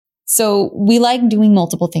So we like doing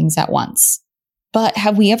multiple things at once. But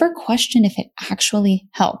have we ever questioned if it actually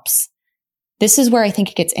helps? This is where I think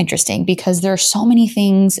it gets interesting because there are so many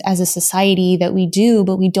things as a society that we do,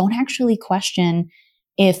 but we don't actually question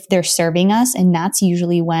if they're serving us. And that's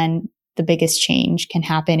usually when the biggest change can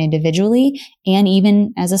happen individually and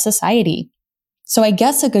even as a society. So I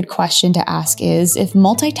guess a good question to ask is, if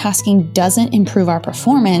multitasking doesn't improve our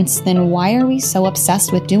performance, then why are we so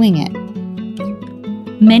obsessed with doing it?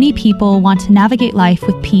 Many people want to navigate life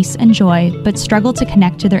with peace and joy, but struggle to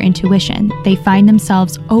connect to their intuition. They find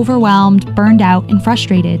themselves overwhelmed, burned out, and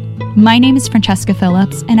frustrated. My name is Francesca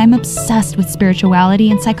Phillips, and I'm obsessed with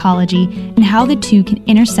spirituality and psychology and how the two can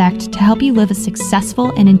intersect to help you live a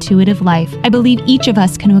successful and intuitive life. I believe each of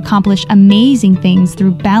us can accomplish amazing things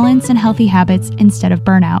through balance and healthy habits instead of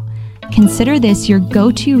burnout. Consider this your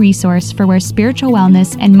go-to resource for where spiritual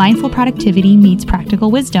wellness and mindful productivity meets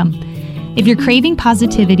practical wisdom. If you're craving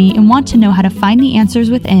positivity and want to know how to find the answers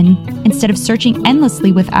within, instead of searching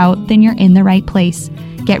endlessly without, then you're in the right place.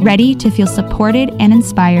 Get ready to feel supported and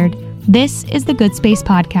inspired. This is the Good Space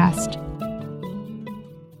Podcast.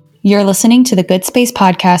 You're listening to the Good Space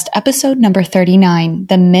Podcast, episode number 39,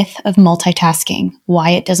 The Myth of Multitasking,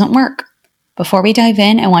 Why It Doesn't Work. Before we dive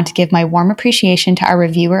in, I want to give my warm appreciation to our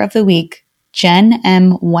reviewer of the week, Jen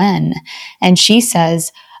M. Wen. And she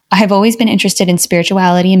says, I have always been interested in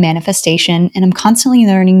spirituality and manifestation, and I'm constantly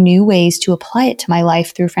learning new ways to apply it to my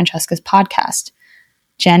life through Francesca's podcast.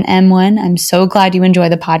 Jen M1, I'm so glad you enjoy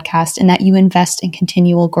the podcast and that you invest in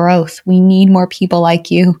continual growth. We need more people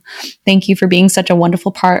like you. Thank you for being such a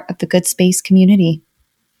wonderful part of the Good Space community.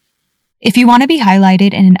 If you want to be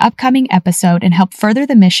highlighted in an upcoming episode and help further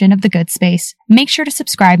the mission of the Good Space, make sure to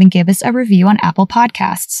subscribe and give us a review on Apple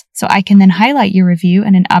Podcasts so I can then highlight your review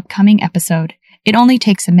in an upcoming episode. It only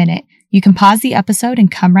takes a minute. You can pause the episode and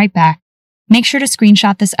come right back. Make sure to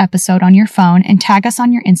screenshot this episode on your phone and tag us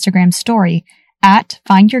on your Instagram story at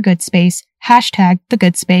 @FindYourGoodSpace,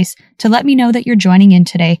 #TheGoodSpace, to let me know that you're joining in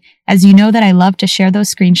today, as you know that I love to share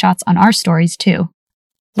those screenshots on our stories too.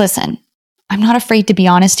 Listen, I'm not afraid to be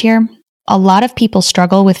honest here. A lot of people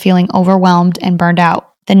struggle with feeling overwhelmed and burned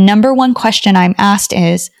out. The number one question I'm asked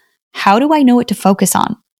is, how do I know what to focus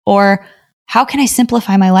on? Or how can I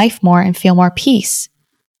simplify my life more and feel more peace?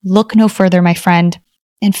 Look no further, my friend.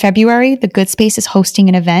 In February, the Good Space is hosting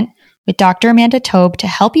an event with Dr. Amanda Tobe to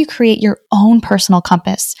help you create your own personal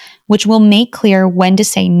compass, which will make clear when to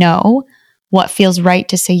say no, what feels right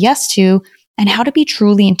to say yes to, and how to be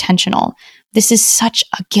truly intentional. This is such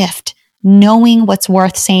a gift, knowing what's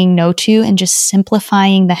worth saying no to and just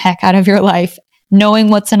simplifying the heck out of your life, knowing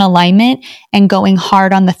what's in alignment and going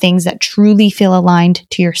hard on the things that truly feel aligned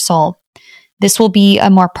to your soul. This will be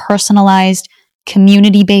a more personalized,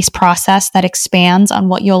 community-based process that expands on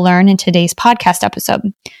what you'll learn in today's podcast episode.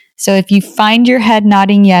 So if you find your head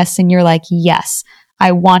nodding yes, and you're like, yes,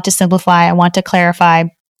 I want to simplify, I want to clarify,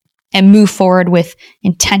 and move forward with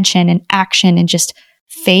intention and action and just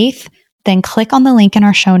faith, then click on the link in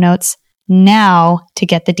our show notes now to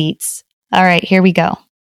get the deets. All right, here we go.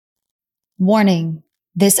 Warning.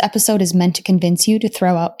 This episode is meant to convince you to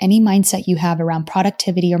throw out any mindset you have around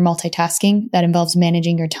productivity or multitasking that involves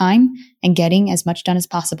managing your time and getting as much done as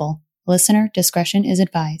possible. Listener discretion is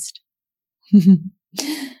advised.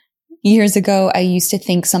 Years ago, I used to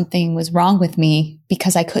think something was wrong with me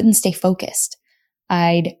because I couldn't stay focused.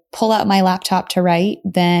 I'd pull out my laptop to write,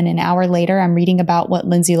 then an hour later, I'm reading about what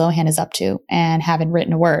Lindsay Lohan is up to and haven't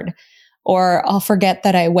written a word. Or I'll forget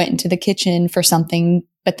that I went into the kitchen for something,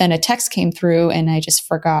 but then a text came through and I just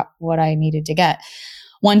forgot what I needed to get.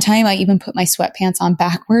 One time I even put my sweatpants on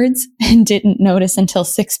backwards and didn't notice until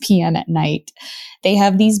 6 p.m. at night. They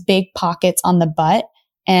have these big pockets on the butt,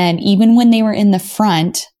 and even when they were in the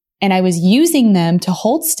front and I was using them to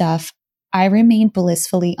hold stuff, I remained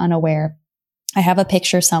blissfully unaware. I have a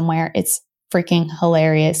picture somewhere. It's freaking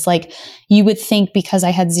hilarious. Like, you would think because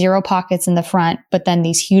I had 0 pockets in the front, but then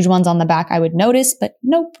these huge ones on the back, I would notice, but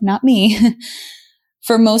nope, not me.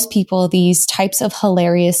 For most people, these types of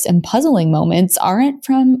hilarious and puzzling moments aren't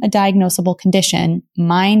from a diagnosable condition.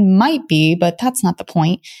 Mine might be, but that's not the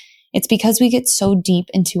point. It's because we get so deep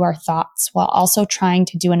into our thoughts while also trying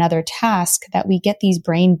to do another task that we get these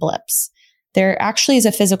brain blips. There actually is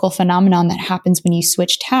a physical phenomenon that happens when you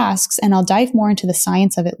switch tasks, and I'll dive more into the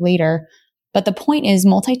science of it later. But the point is,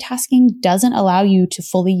 multitasking doesn't allow you to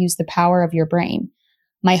fully use the power of your brain.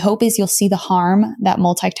 My hope is you'll see the harm that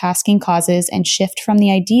multitasking causes and shift from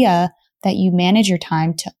the idea that you manage your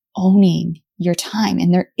time to owning your time.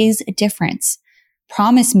 And there is a difference.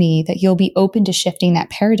 Promise me that you'll be open to shifting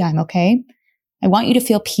that paradigm, okay? I want you to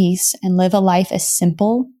feel peace and live a life as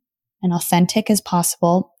simple and authentic as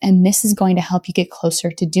possible. And this is going to help you get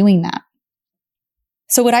closer to doing that.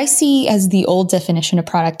 So what I see as the old definition of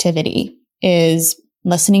productivity is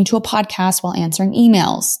listening to a podcast while answering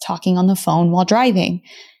emails, talking on the phone while driving.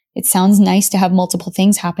 It sounds nice to have multiple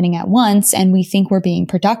things happening at once, and we think we're being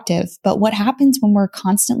productive. But what happens when we're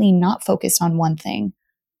constantly not focused on one thing?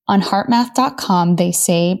 On heartmath.com, they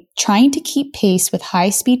say, trying to keep pace with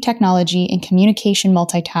high-speed technology and communication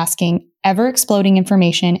multitasking, ever-exploding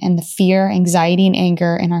information, and the fear, anxiety, and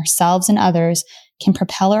anger in ourselves and others can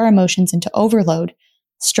propel our emotions into overload.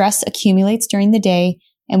 Stress accumulates during the day,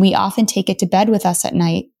 and we often take it to bed with us at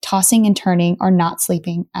night, tossing and turning or not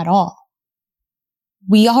sleeping at all.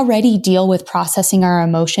 We already deal with processing our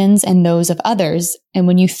emotions and those of others. And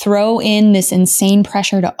when you throw in this insane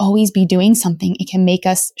pressure to always be doing something, it can make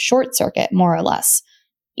us short circuit more or less.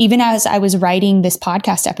 Even as I was writing this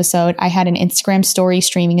podcast episode, I had an Instagram story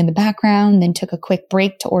streaming in the background, then took a quick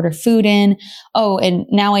break to order food in. Oh, and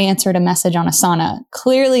now I answered a message on Asana.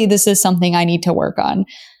 Clearly, this is something I need to work on.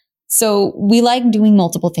 So we like doing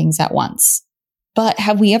multiple things at once. But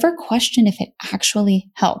have we ever questioned if it actually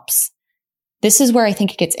helps? This is where I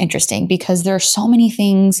think it gets interesting because there are so many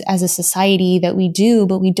things as a society that we do,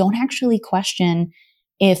 but we don't actually question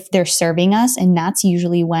if they're serving us. And that's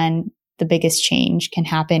usually when the biggest change can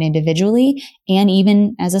happen individually and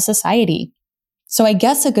even as a society. So I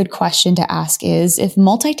guess a good question to ask is, if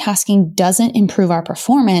multitasking doesn't improve our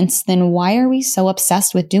performance, then why are we so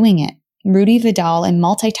obsessed with doing it? Rudy Vidal in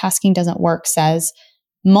Multitasking Doesn't Work says,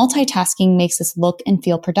 multitasking makes us look and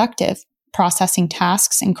feel productive. Processing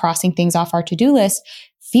tasks and crossing things off our to-do list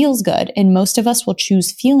feels good, and most of us will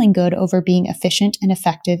choose feeling good over being efficient and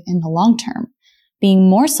effective in the long term. Being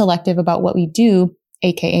more selective about what we do,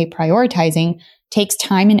 aka prioritizing, takes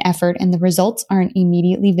time and effort, and the results aren't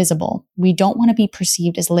immediately visible. We don't want to be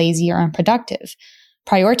perceived as lazy or unproductive.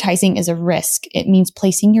 Prioritizing is a risk. It means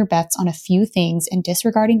placing your bets on a few things and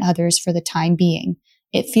disregarding others for the time being.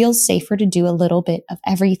 It feels safer to do a little bit of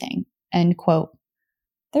everything. End quote.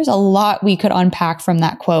 There's a lot we could unpack from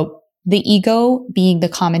that quote. The ego being the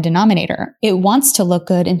common denominator. It wants to look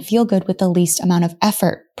good and feel good with the least amount of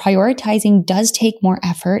effort. Prioritizing does take more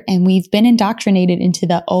effort, and we've been indoctrinated into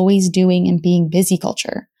the always doing and being busy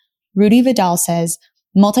culture. Rudy Vidal says,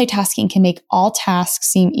 multitasking can make all tasks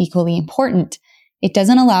seem equally important. It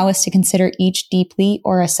doesn't allow us to consider each deeply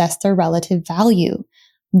or assess their relative value.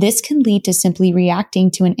 This can lead to simply reacting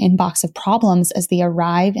to an inbox of problems as they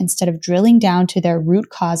arrive instead of drilling down to their root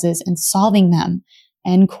causes and solving them.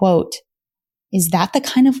 End quote. Is that the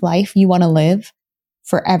kind of life you want to live?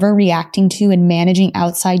 Forever reacting to and managing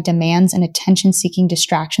outside demands and attention-seeking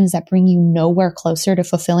distractions that bring you nowhere closer to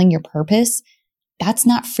fulfilling your purpose? That's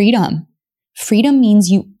not freedom. Freedom means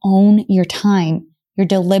you own your time. You're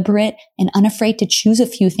deliberate and unafraid to choose a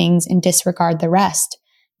few things and disregard the rest.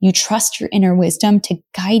 You trust your inner wisdom to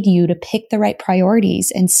guide you to pick the right priorities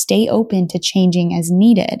and stay open to changing as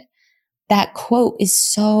needed. That quote is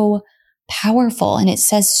so powerful and it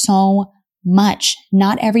says so much.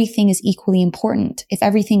 Not everything is equally important. If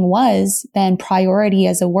everything was, then priority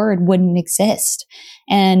as a word wouldn't exist.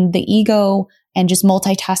 And the ego and just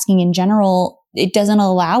multitasking in general, it doesn't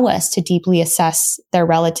allow us to deeply assess their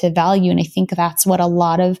relative value. And I think that's what a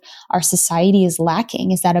lot of our society is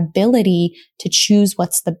lacking, is that ability to choose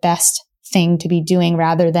what's the best thing to be doing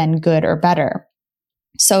rather than good or better.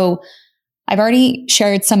 So I've already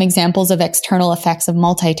shared some examples of external effects of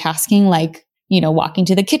multitasking, like, walking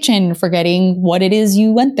to the kitchen, forgetting what it is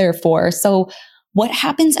you went there for. So what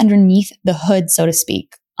happens underneath the hood, so to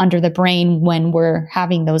speak, under the brain when we're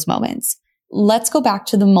having those moments? Let's go back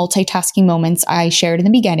to the multitasking moments I shared in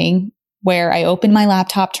the beginning, where I opened my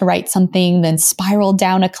laptop to write something, then spiraled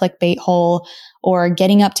down a clickbait hole, or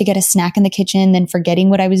getting up to get a snack in the kitchen, then forgetting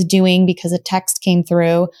what I was doing because a text came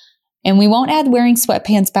through. And we won't add wearing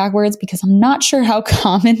sweatpants backwards because I'm not sure how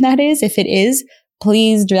common that is. If it is,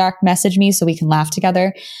 please direct message me so we can laugh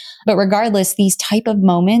together. But regardless, these type of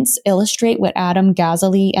moments illustrate what Adam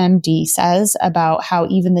Gazzaley, MD, says about how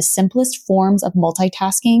even the simplest forms of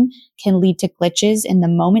multitasking can lead to glitches in the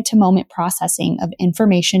moment-to-moment processing of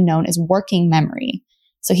information known as working memory.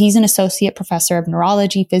 So he's an associate professor of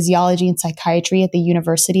neurology, physiology, and psychiatry at the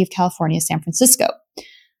University of California, San Francisco.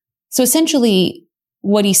 So essentially,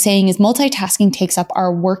 what he's saying is multitasking takes up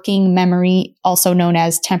our working memory, also known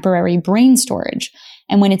as temporary brain storage.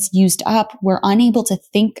 And when it's used up, we're unable to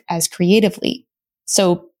think as creatively.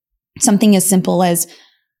 So something as simple as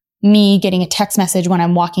me getting a text message when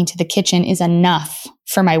I'm walking to the kitchen is enough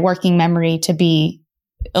for my working memory to be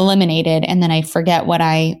eliminated. And then I forget what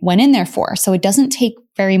I went in there for. So it doesn't take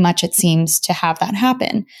very much, it seems, to have that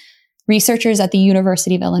happen. Researchers at the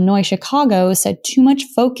University of Illinois, Chicago said too much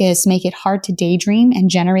focus make it hard to daydream and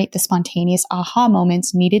generate the spontaneous aha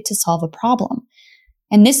moments needed to solve a problem.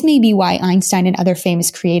 And this may be why Einstein and other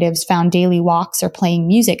famous creatives found daily walks or playing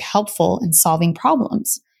music helpful in solving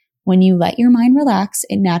problems. When you let your mind relax,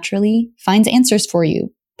 it naturally finds answers for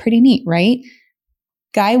you. Pretty neat, right?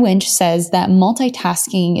 Guy Winch says that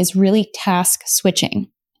multitasking is really task switching.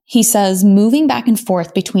 He says moving back and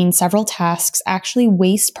forth between several tasks actually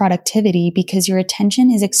wastes productivity because your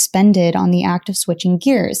attention is expended on the act of switching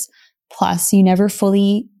gears. Plus, you never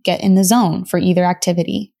fully get in the zone for either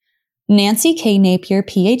activity. Nancy K. Napier,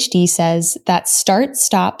 PhD, says that start,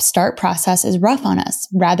 stop, start process is rough on us.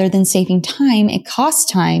 Rather than saving time, it costs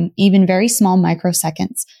time, even very small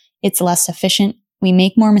microseconds. It's less efficient. We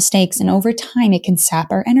make more mistakes, and over time, it can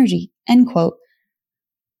sap our energy. End quote.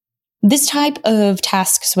 This type of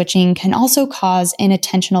task switching can also cause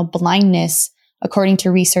inattentional blindness, according to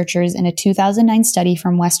researchers in a 2009 study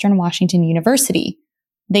from Western Washington University.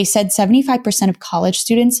 They said 75% of college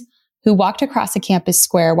students who walked across a campus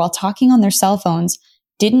square while talking on their cell phones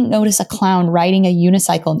didn't notice a clown riding a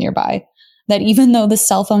unicycle nearby. That even though the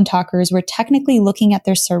cell phone talkers were technically looking at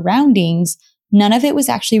their surroundings, none of it was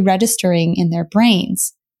actually registering in their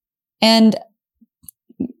brains. And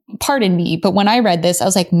pardon me, but when I read this, I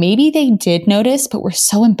was like, maybe they did notice, but were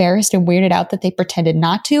so embarrassed and weirded out that they pretended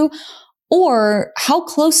not to. Or how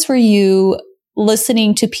close were you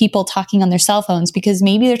listening to people talking on their cell phones? Because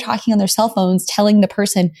maybe they're talking on their cell phones, telling the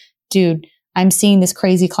person, dude, I'm seeing this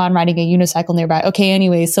crazy clown riding a unicycle nearby. Okay,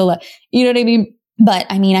 anyway, so you know what I mean? But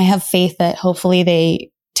I mean, I have faith that hopefully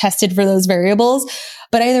they tested for those variables.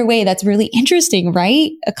 But either way, that's really interesting,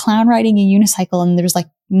 right? A clown riding a unicycle and there's like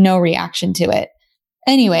no reaction to it.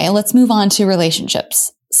 Anyway, let's move on to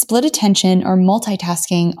relationships. Split attention or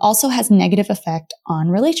multitasking also has negative effect on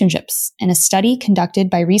relationships. In a study conducted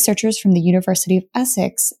by researchers from the University of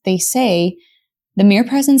Essex, they say the mere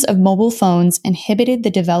presence of mobile phones inhibited the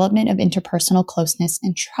development of interpersonal closeness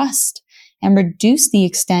and trust and reduced the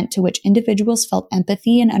extent to which individuals felt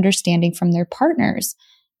empathy and understanding from their partners.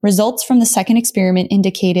 Results from the second experiment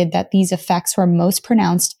indicated that these effects were most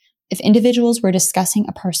pronounced if individuals were discussing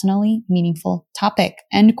a personally meaningful topic.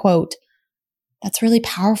 End quote. That's really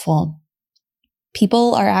powerful.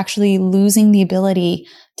 People are actually losing the ability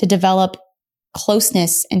to develop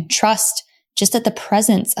closeness and trust just at the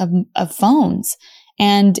presence of phones.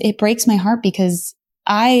 And it breaks my heart because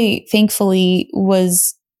I thankfully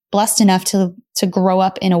was blessed enough to grow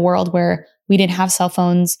up in a world where we didn't have cell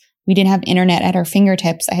phones. We didn't have internet at our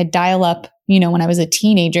fingertips. I had dial-up, when I was a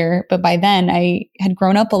teenager, but by then I had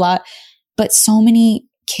grown up a lot. But so many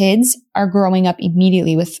kids are growing up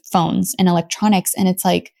immediately with phones and electronics. And it's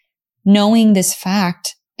like, knowing this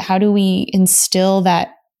fact, how do we instill that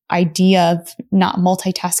idea of not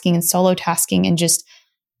multitasking and solo tasking and just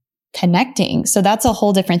connecting? So that's a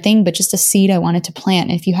whole different thing, but just a seed I wanted to plant.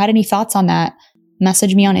 And if you had any thoughts on that,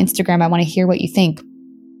 message me on Instagram. I want to hear what you think.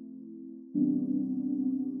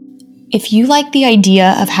 If you like the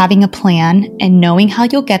idea of having a plan and knowing how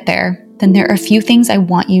you'll get there, then there are a few things I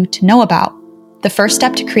want you to know about. The first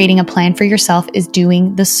step to creating a plan for yourself is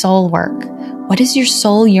doing the soul work. What is your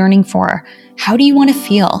soul yearning for? How do you want to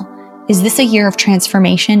feel? Is this a year of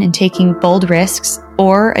transformation and taking bold risks,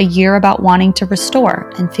 or a year about wanting to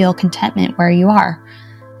restore and feel contentment where you are?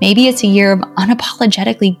 Maybe it's a year of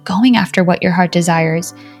unapologetically going after what your heart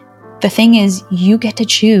desires. The thing is, you get to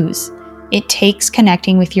choose. It takes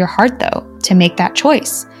connecting with your heart, though, to make that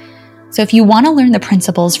choice. So if you want to learn the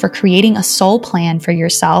principles for creating a soul plan for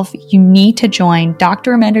yourself, you need to join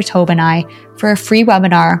Dr. Amanda Tobe and I for a free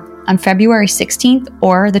webinar on February 16th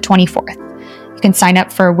or the 24th. You can sign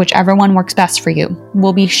up for whichever one works best for you.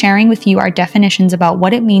 We'll be sharing with you our definitions about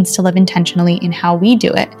what it means to live intentionally and how we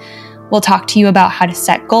do it. We'll talk to you about how to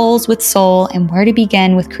set goals with soul and where to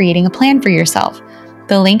begin with creating a plan for yourself.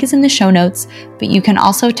 The link is in the show notes, but you can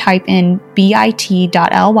also type in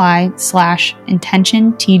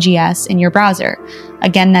bit.ly/intentiontgs in your browser.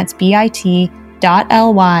 Again, that's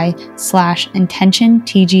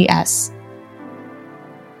bit.ly/intentiontgs.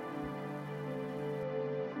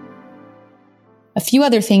 A few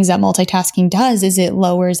other things that multitasking does is it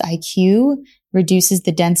lowers IQ, reduces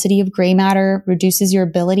the density of gray matter, reduces your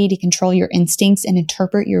ability to control your instincts and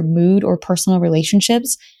interpret your mood or personal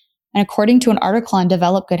relationships. And according to an article on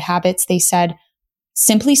Develop Good Habits, they said,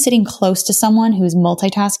 simply sitting close to someone who is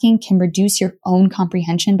multitasking can reduce your own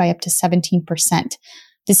comprehension by up to 17%.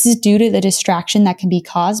 This is due to the distraction that can be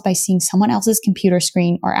caused by seeing someone else's computer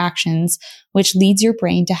screen or actions, which leads your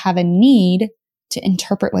brain to have a need to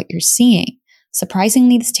interpret what you're seeing.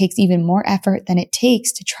 Surprisingly, this takes even more effort than it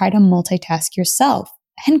takes to try to multitask yourself.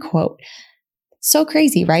 end quote. So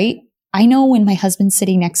crazy, right? I know when my husband's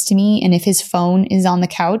sitting next to me and if his phone is on the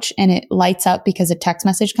couch and it lights up because a text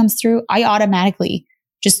message comes through, I automatically,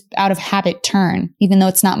 just out of habit, turn, even though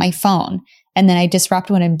it's not my phone. And then I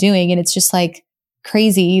disrupt what I'm doing. And it's just like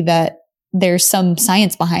crazy that there's some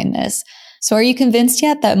science behind this. So are you convinced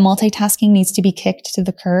yet that multitasking needs to be kicked to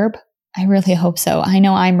the curb? I really hope so. I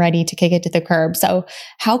know I'm ready to kick it to the curb. So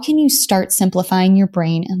how can you start simplifying your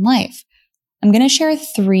brain and life? I'm going to share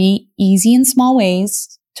 3 easy and small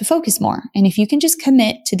ways to focus more. And if you can just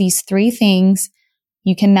commit to these 3 things,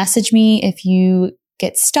 you can message me if you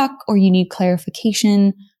get stuck or you need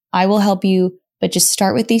clarification. I will help you, but just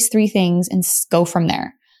start with these 3 things and go from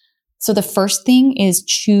there. So the first thing is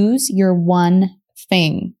choose your one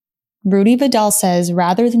thing. Rudy Vidal says,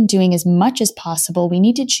 rather than doing as much as possible, we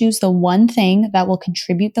need to choose the one thing that will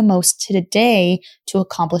contribute the most to today to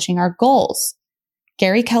accomplishing our goals.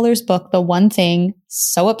 Gary Keller's book, The One Thing,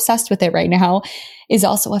 so obsessed with it right now, is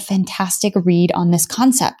also a fantastic read on this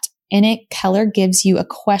concept. In it, Keller gives you a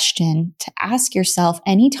question to ask yourself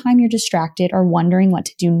anytime you're distracted or wondering what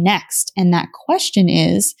to do next. And that question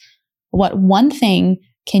is, what one thing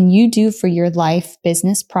can you do for your life,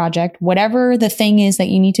 business, project, whatever the thing is that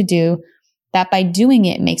you need to do, that by doing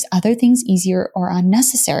it makes other things easier or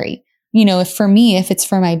unnecessary? You know, if it's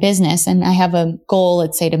for my business and I have a goal,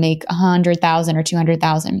 let's say to make 100,000 or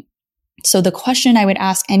 200,000. So the question I would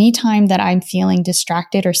ask anytime that I'm feeling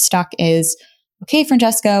distracted or stuck is, okay,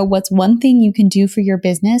 Francesca, what's one thing you can do for your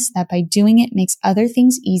business that by doing it makes other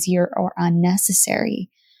things easier or unnecessary?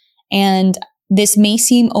 And this may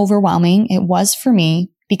seem overwhelming. It was for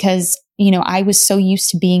me because, I was so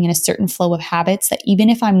used to being in a certain flow of habits that even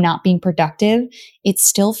if I'm not being productive, it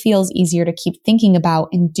still feels easier to keep thinking about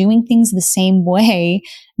and doing things the same way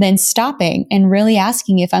than stopping and really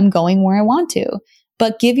asking if I'm going where I want to.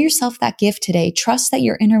 But give yourself that gift today. Trust that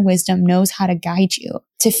your inner wisdom knows how to guide you.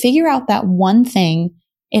 To figure out that one thing,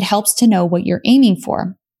 it helps to know what you're aiming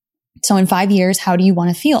for. So in 5 years, how do you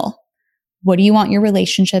want to feel? What do you want your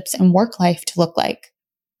relationships and work life to look like?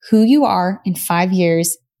 Who you are in 5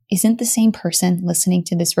 years isn't the same person listening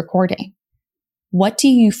to this recording. What do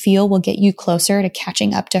you feel will get you closer to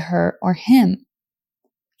catching up to her or him?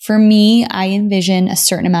 For me, I envision a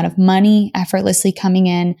certain amount of money effortlessly coming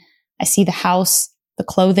in. I see the house, the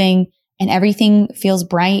clothing, and everything feels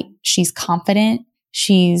bright. She's confident.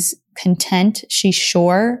 She's content. She's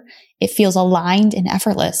sure. It feels aligned and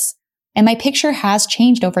effortless. And my picture has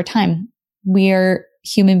changed over time. We're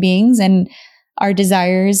human beings and our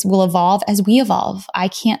desires will evolve as we evolve. I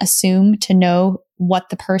can't assume to know what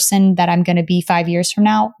the person that I'm going to be 5 years from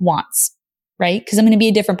now wants, right? Because I'm going to be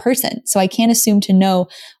a different person. So I can't assume to know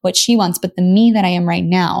what she wants, but the me that I am right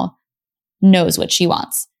now knows what she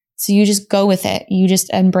wants. So you just go with it. You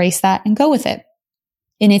just embrace that and go with it.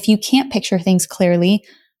 And if you can't picture things clearly,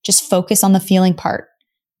 just focus on the feeling part.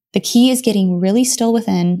 The key is getting really still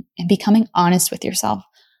within and becoming honest with yourself.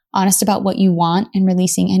 Honest about what you want and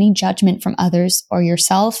releasing any judgment from others or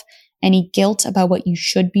yourself, any guilt about what you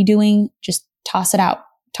should be doing, just toss it out.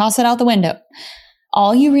 Toss it out the window.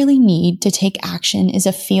 All you really need to take action is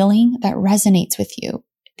a feeling that resonates with you.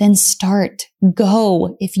 Then start.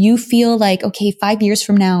 Go. If you feel like, okay, 5 years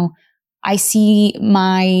from now, I see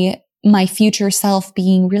my future self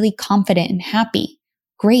being really confident and happy.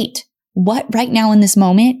 Great. What right now in this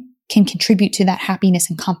moment can contribute to that happiness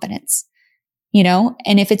and confidence?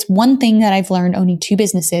 And if it's one thing that I've learned owning 2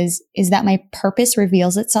 businesses is that my purpose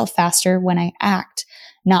reveals itself faster when I act,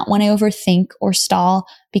 not when I overthink or stall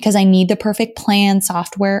because I need the perfect plan,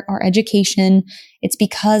 software, or education. It's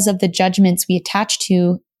because of the judgments we attach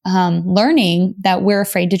to learning that we're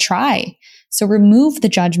afraid to try. So remove the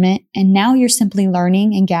judgment and now you're simply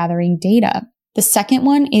learning and gathering data. The second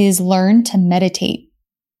one is learn to meditate.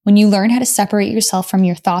 When you learn how to separate yourself from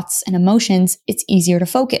your thoughts and emotions, it's easier to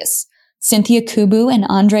focus. Cynthia Kubu and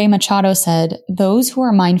Andre Machado said, those who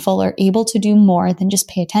are mindful are able to do more than just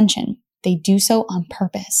pay attention. They do so on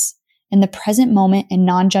purpose, in the present moment and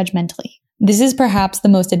non-judgmentally. This is perhaps the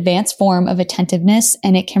most advanced form of attentiveness,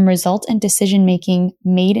 and it can result in decision-making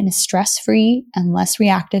made in a stress-free and less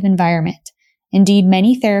reactive environment. Indeed,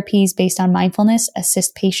 many therapies based on mindfulness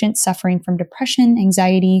assist patients suffering from depression,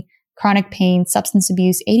 anxiety, chronic pain, substance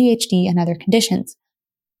abuse, ADHD, and other conditions.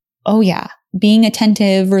 Oh yeah. Being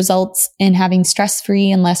attentive results in having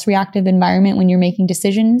stress-free and less reactive environment when you're making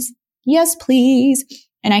decisions. Yes, please.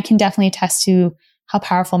 And I can definitely attest to how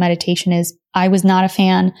powerful meditation is. I was not a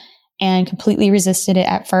fan and completely resisted it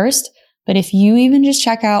at first. But if you even just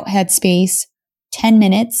check out Headspace, 10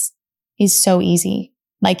 minutes is so easy.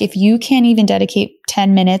 Like if you can't even dedicate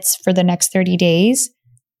 10 minutes for the next 30 days,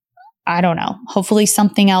 I don't know. Hopefully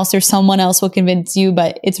something else or someone else will convince you,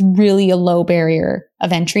 but it's really a low barrier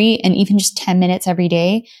of entry. And even just 10 minutes every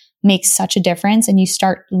day makes such a difference. And you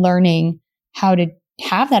start learning how to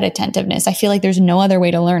have that attentiveness. I feel like there's no other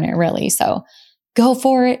way to learn it really. So go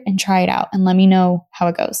for it and try it out and let me know how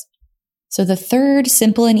it goes. So the third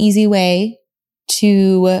simple and easy way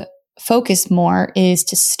to focus more is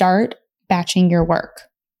to start batching your work.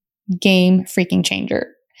 Game freaking changer.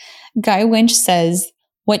 Guy Winch says,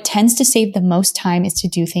 what tends to save the most time is to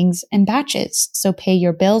do things in batches. So pay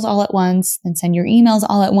your bills all at once, then send your emails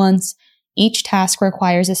all at once. Each task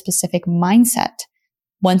requires a specific mindset.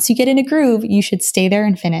 Once you get in a groove, you should stay there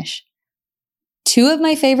and finish. Two of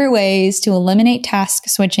my favorite ways to eliminate task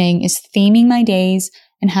switching is theming my days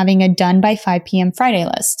and having a done by 5 p.m. Friday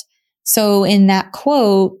list. So in that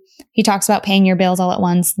quote, he talks about paying your bills all at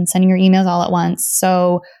once and sending your emails all at once.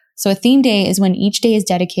 So a theme day is when each day is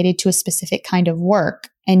dedicated to a specific kind of work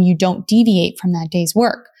and you don't deviate from that day's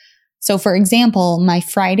work. So for example, my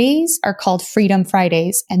Fridays are called Freedom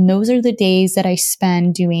Fridays, and those are the days that I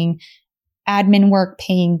spend doing admin work,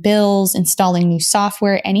 paying bills, installing new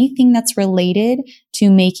software, anything that's related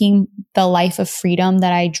to making the life of freedom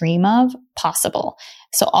that I dream of possible.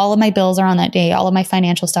 So all of my bills are on that day. All of my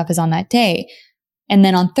financial stuff is on that day. And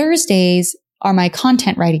then on Thursdays are my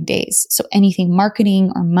content writing days. So anything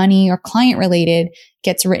marketing or money or client related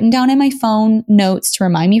gets written down in my phone notes to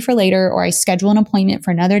remind me for later, or I schedule an appointment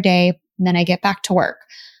for another day, and then I get back to work.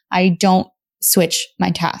 I don't switch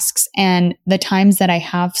my tasks. And the times that I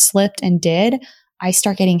have slipped and did, I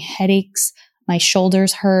start getting headaches, my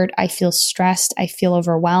shoulders hurt, I feel stressed, I feel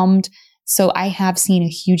overwhelmed. So I have seen a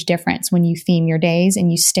huge difference when you theme your days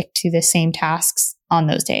and you stick to the same tasks on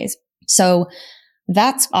those days. So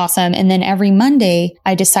that's awesome. And then every Monday,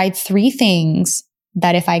 I decide 3 things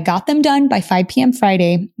that if I got them done by 5 p.m.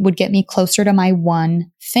 Friday would get me closer to my one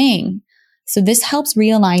thing. So this helps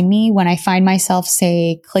realign me when I find myself,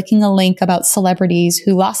 say, clicking a link about celebrities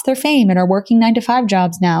who lost their fame and are working 9-to-5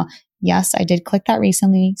 jobs now. Yes, I did click that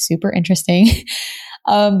recently. Super interesting.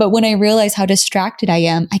 But when I realize how distracted I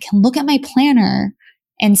am, I can look at my planner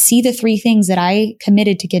and see the 3 things that I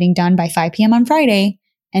committed to getting done by 5 p.m. on Friday.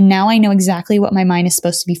 And now I know exactly what my mind is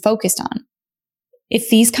supposed to be focused on. If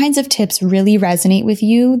these kinds of tips really resonate with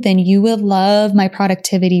you, then you will love my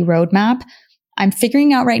productivity roadmap. I'm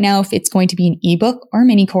figuring out right now if it's going to be an ebook or a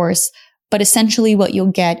mini course, but essentially what you'll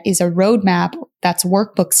get is a roadmap that's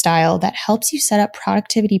workbook style that helps you set up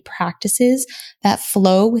productivity practices that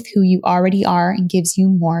flow with who you already are and gives you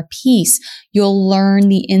more peace. You'll learn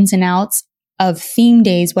the ins and outs of theme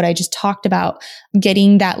days, what I just talked about,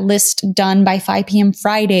 getting that list done by 5 p.m.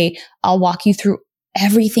 Friday. I'll walk you through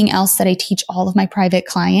everything else that I teach all of my private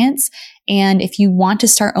clients. And if you want to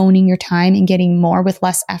start owning your time and getting more with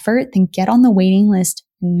less effort, then get on the waiting list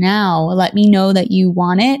now. Let me know that you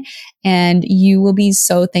want it, and you will be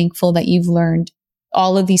so thankful that you've learned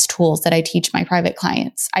all of these tools that I teach my private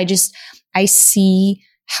clients. I see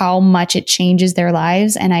how much it changes their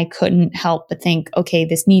lives, and I couldn't help but think, okay,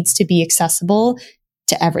 this needs to be accessible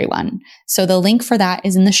to everyone. So the link for that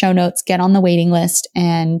is in the show notes. Get on the waiting list,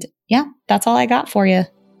 and yeah, that's all I got for you.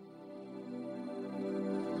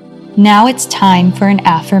 Now it's time for an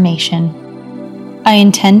affirmation. I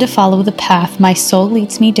intend to follow the path my soul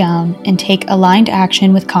leads me down and take aligned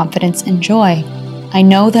action with confidence and joy. I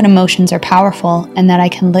know that emotions are powerful and that I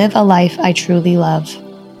can live a life I truly love.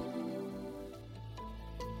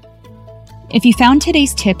 If you found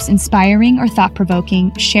today's tips inspiring or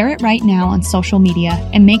thought-provoking, share it right now on social media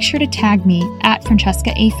and make sure to tag me at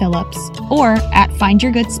Francesca A. Phillips or at Find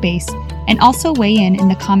Your Good Space, and also weigh in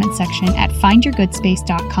the comment section at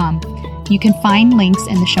findyourgoodspace.com. You can find links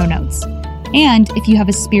in the show notes. And if you have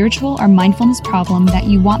a spiritual or mindfulness problem that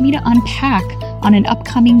you want me to unpack on an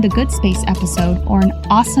upcoming The Good Space episode, or an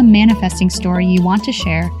awesome manifesting story you want to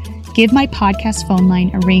share, give my podcast phone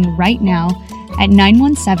line a ring right now at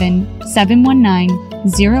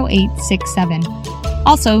 917-719-0867.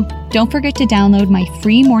 Also, don't forget to download my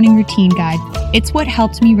free morning routine guide. It's what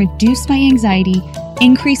helped me reduce my anxiety,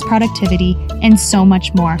 increase productivity, and so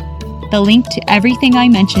much more. The link to everything I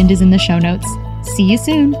mentioned is in the show notes. See you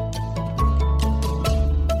soon.